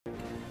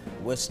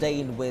We're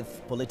staying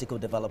with political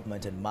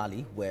development in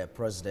Mali, where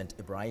President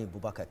Ibrahim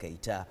Boubakar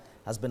Keïta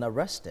has been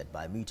arrested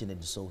by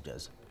mutinying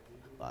soldiers.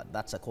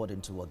 That's according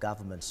to a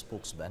government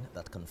spokesman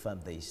that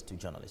confirmed this to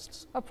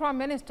journalists. Prime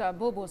Minister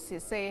Boubou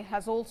Cissé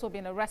has also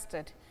been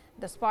arrested,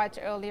 despite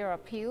earlier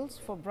appeals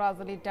for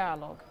brotherly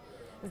dialogue.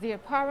 The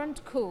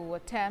apparent coup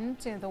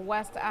attempt in the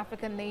West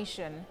African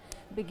nation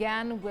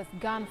began with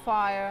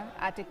gunfire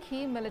at a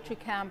key military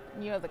camp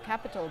near the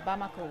capital,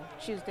 Bamako,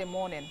 Tuesday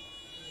morning.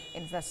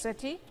 In the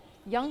city,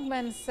 young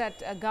men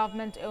set a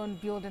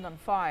government-owned building on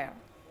fire.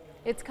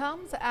 It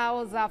comes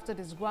hours after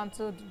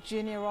disgruntled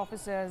junior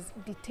officers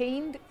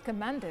detained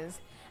commanders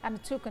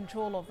and took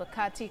control of the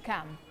Keita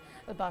camp,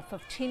 about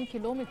 15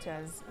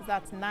 kilometers,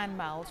 that's 9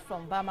 miles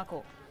from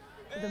Bamako.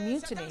 The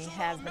mutiny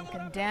has been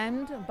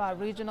condemned by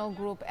regional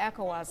group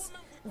ECOWAS,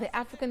 the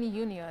African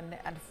Union,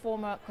 and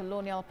former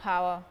colonial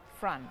power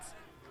France.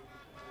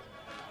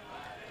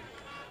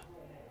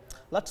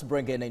 Let's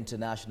bring in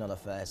international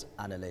affairs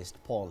analyst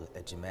Paul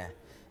Ejime.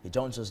 He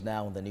joins us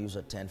now on the news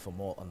at 10 for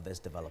more on this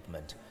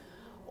development.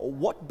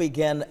 What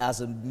began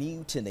as a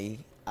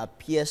mutiny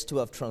appears to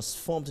have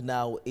transformed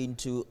now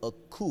into a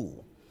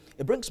coup.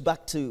 It brings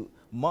back to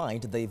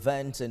mind the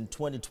events in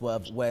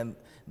 2012 when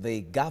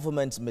the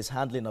government's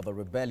mishandling of a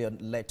rebellion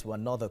led to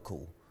another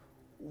coup.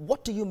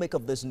 What do you make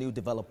of this new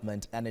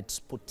development and its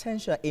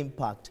potential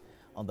impact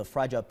on the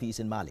fragile peace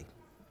in Mali?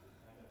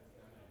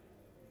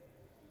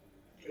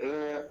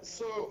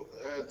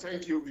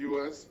 Thank you,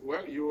 viewers.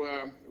 Well, you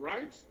are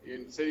right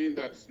in saying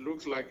that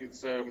looks like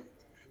it's a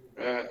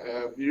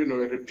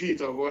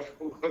repeat of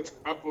what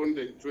happened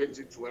in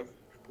 2012,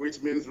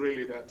 which means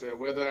really that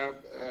whether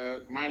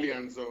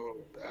Malians or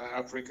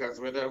Africans,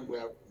 whether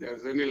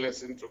there's any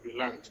lesson to be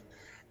learned.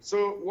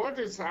 So what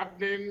is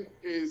happening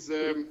is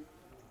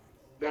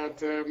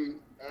that,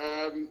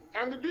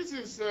 and this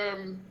is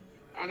an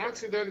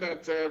accident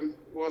that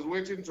was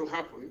waiting to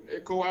happen.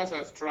 ECOWAS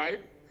has tried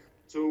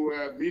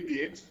to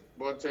mediate,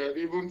 but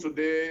even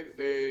today,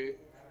 the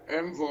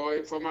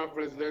envoy, former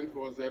president,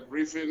 was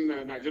briefing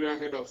the Nigerian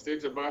head of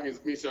state about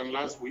his mission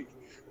last week,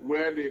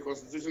 where the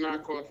Constitutional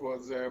Court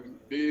was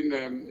being,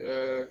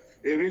 a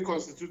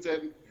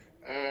reconstituted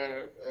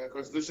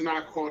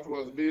Constitutional Court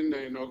was being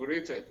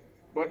inaugurated.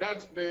 But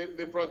that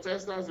the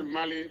protesters in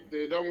Mali,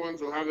 they don't want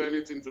to have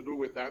anything to do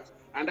with that.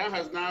 And that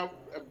has now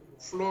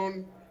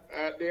flown.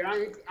 The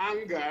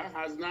anger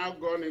has now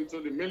gone into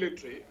the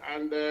military,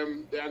 and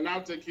they are now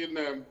taking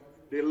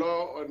the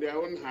law on their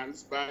own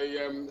hands by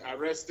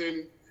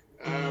arresting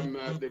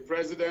the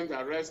president,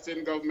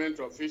 arresting government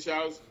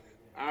officials,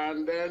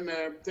 and then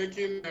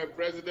taking the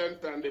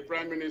president and the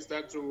prime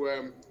minister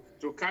to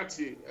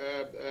Keita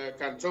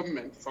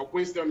cantonment for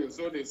questioning,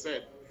 so they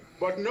said.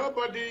 But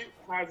nobody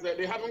has,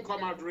 they haven't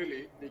come out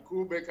really. The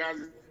coup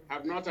makers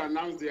have not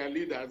announced their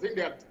leader. I think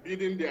they are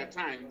biding their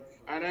time.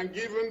 And then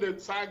given the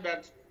fact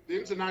that the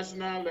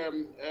international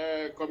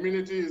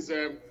community is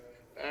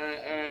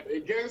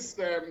against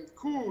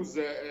coups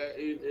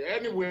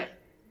anywhere,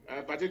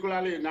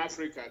 particularly in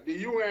Africa. The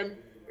UN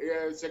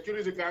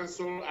Security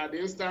Council, at the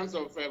instance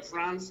of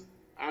France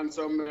and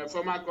some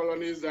former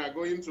colonies, are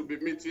going to be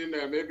meeting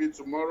maybe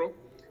tomorrow.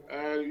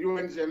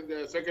 UN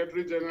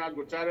Secretary General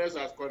Guterres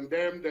has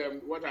condemned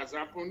what has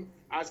happened,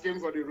 asking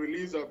for the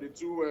release of the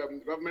two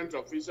government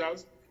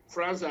officials.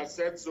 France has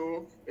said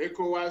so,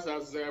 ECOWAS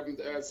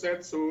has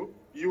said so,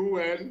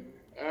 UN,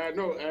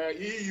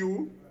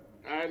 EU,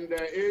 and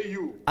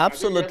AU.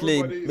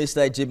 Absolutely,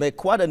 Mr. Ejime.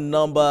 Quite a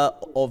number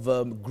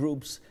of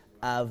groups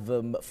have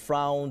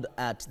frowned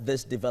at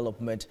this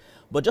development.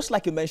 But just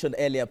like you mentioned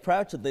earlier,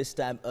 prior to this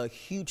time, a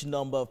huge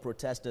number of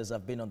protesters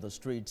have been on the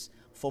streets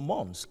for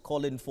months,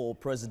 calling for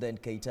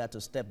President Keita to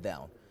step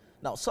down.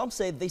 Now, some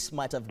say this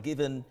might have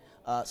given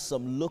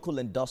some local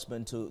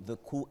endorsement to the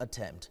coup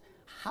attempt.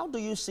 How do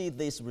you see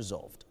this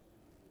resolved?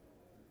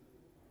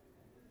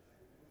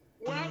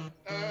 Well,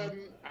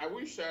 I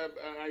wish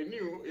I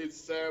knew.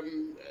 It's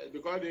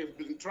because they've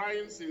been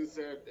trying since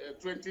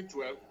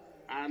 2012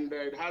 and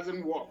it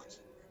hasn't worked.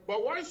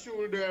 But what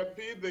should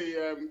be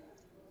the,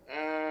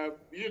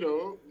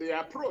 the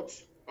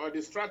approach or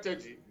the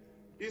strategy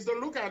is to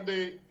look at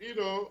the,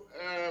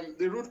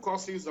 the root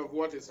causes of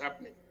what is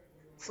happening.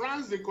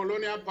 France, the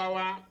colonial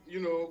power,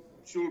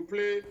 should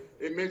play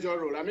a major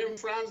role. I mean,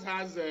 France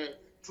has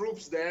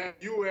troops there.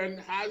 UN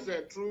has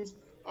troops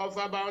of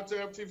about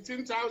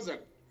 15,000.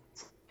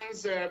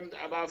 France,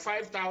 about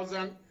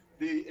 5,000.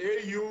 The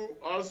AU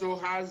also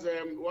has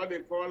what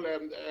they call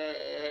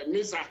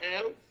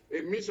Sahel,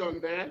 a mission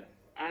there.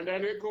 And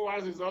then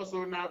ECOWAS is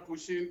also now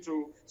pushing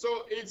to.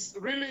 So it's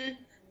really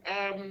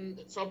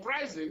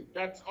surprising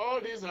that all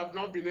these have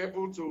not been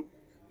able to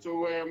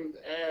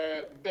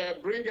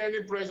bring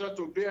any pressure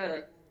to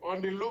bear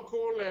on the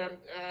local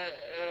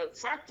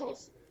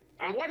factors.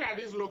 And what are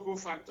these local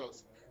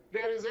factors?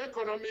 There is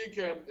economic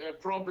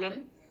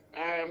problem,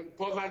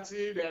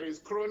 poverty, there is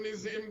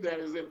cronyism, there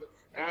is an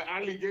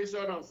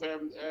allegation of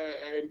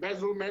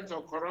embezzlement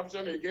or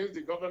corruption against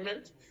the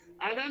government,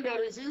 and then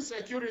there is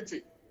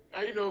insecurity,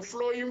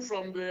 flowing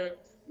from the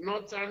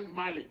northern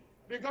Mali.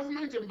 The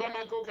government in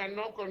Bamako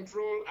cannot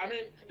control, I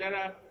mean, there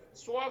are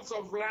swaths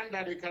of land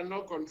that they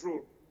cannot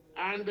control.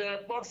 And,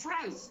 but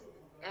France,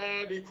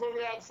 the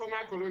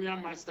former colonial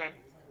master,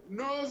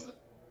 knows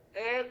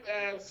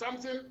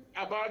something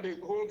about the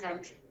whole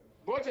country,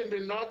 both in the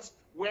north,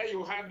 where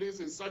you have these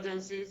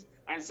insurgencies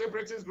and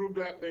separatist group,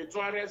 the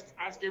Tuaregs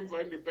asking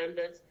for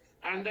independence,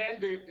 and then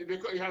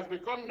it has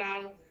become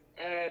now,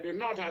 the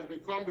north has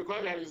become,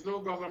 because there is no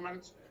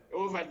government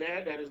over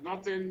there, there is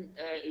nothing,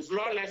 it's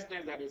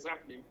lawlessness that is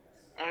happening.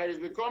 It's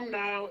become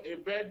now a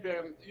bed,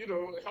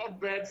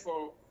 hotbed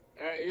for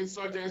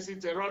insurgency,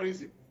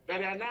 terrorism, that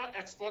they are now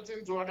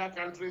exporting to other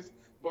countries,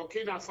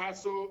 Burkina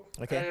Faso,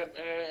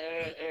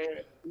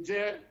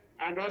 Niger,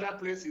 and other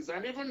places,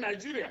 and even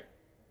Nigeria.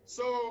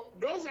 So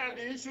those are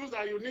the issues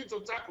that you need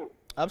to tackle.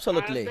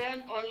 Absolutely. And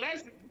then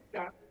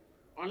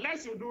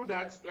unless you do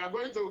that, you are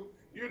going to,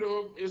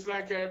 it's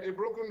like a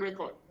broken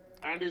record.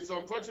 And it's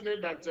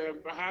unfortunate that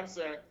perhaps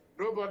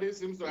nobody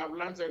seems to have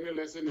learned any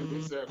lesson in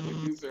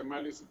this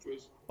Mali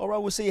situation. All right,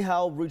 we'll see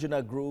how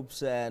regional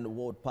groups and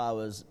world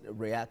powers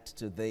react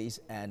to this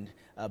and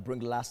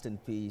bring lasting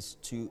peace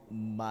to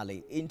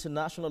Mali.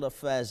 International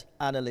affairs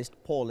analyst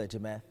Paul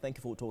Ejime, thank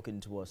you for talking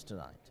to us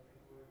tonight.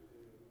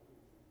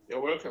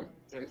 You're welcome.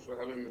 Thanks for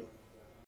having me.